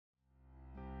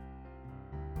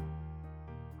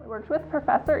worked with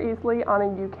Professor Easley on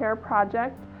a UCARE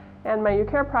project, and my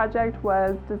UCARE project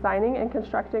was designing and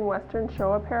constructing Western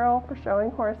show apparel for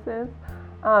showing horses.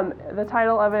 The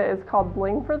title of it is called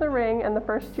Bling for the Ring, and the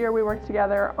first year we worked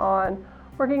together on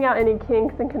working out any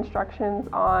kinks and constructions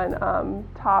on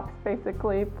tops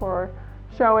basically for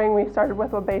showing. We started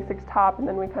with a basics top and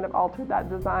then we kind of altered that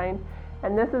design.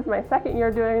 And this is my second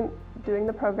year doing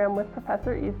the program with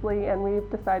Professor Easley, and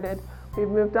we've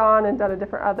moved on and done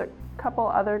a couple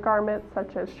other garments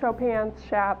such as show pants,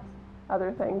 chaps,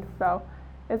 other things. So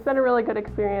it's been a really good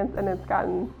experience, and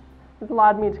it's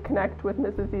allowed me to connect with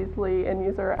Mrs. Easley and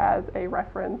use her as a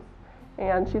reference,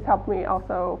 and she's helped me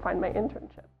also find my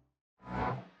internship.